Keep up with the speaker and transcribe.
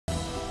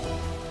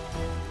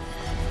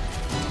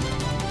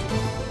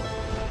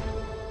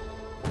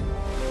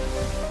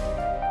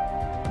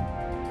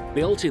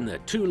Built in the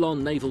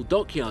Toulon Naval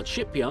Dockyard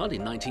shipyard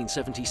in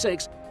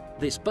 1976,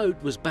 this boat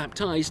was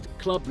baptized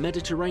Club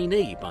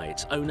Méditerranée by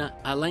its owner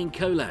Alain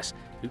Colas,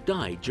 who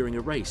died during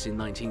a race in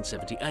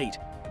 1978.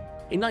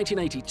 In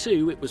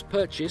 1982, it was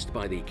purchased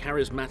by the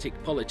charismatic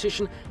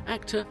politician,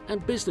 actor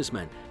and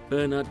businessman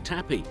Bernard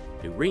Tapie,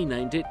 who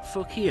renamed it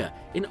PHOCEA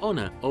in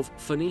honor of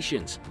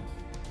Phoenicians,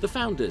 the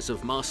founders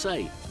of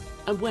Marseille,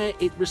 and where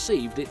it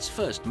received its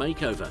first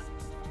makeover.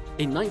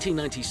 In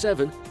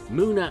 1997,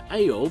 Mouna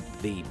Ayoub,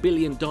 the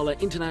billion-dollar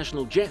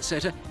international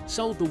jet-setter,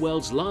 sold the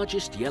world's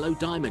largest yellow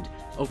diamond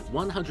of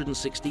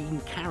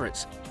 116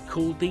 carats,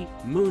 called the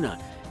Mouna,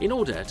 in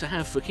order to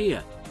have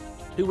PHOCEA,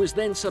 who was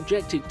then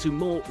subjected to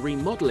more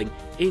remodeling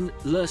in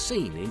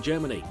Leucine in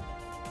Germany.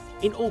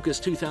 In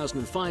August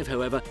 2005,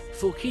 however,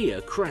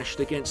 PHOCEA crashed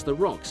against the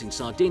rocks in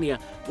Sardinia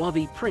while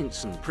the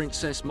Prince and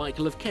Princess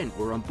Michael of Kent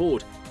were on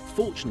board.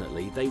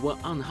 Fortunately, they were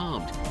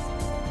unharmed.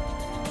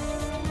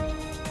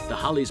 The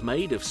hull is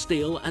made of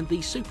steel and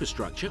the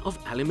superstructure of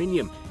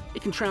aluminium.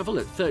 It can travel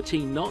at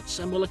 13 knots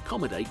and will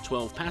accommodate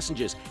 12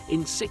 passengers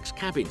in 6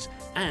 cabins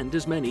and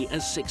as many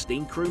as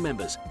 16 crew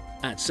members.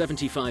 At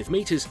 75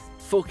 meters,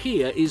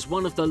 PHOCEA is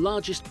one of the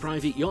largest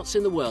private yachts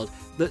in the world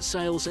that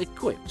sails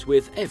equipped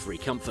with every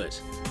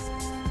comfort.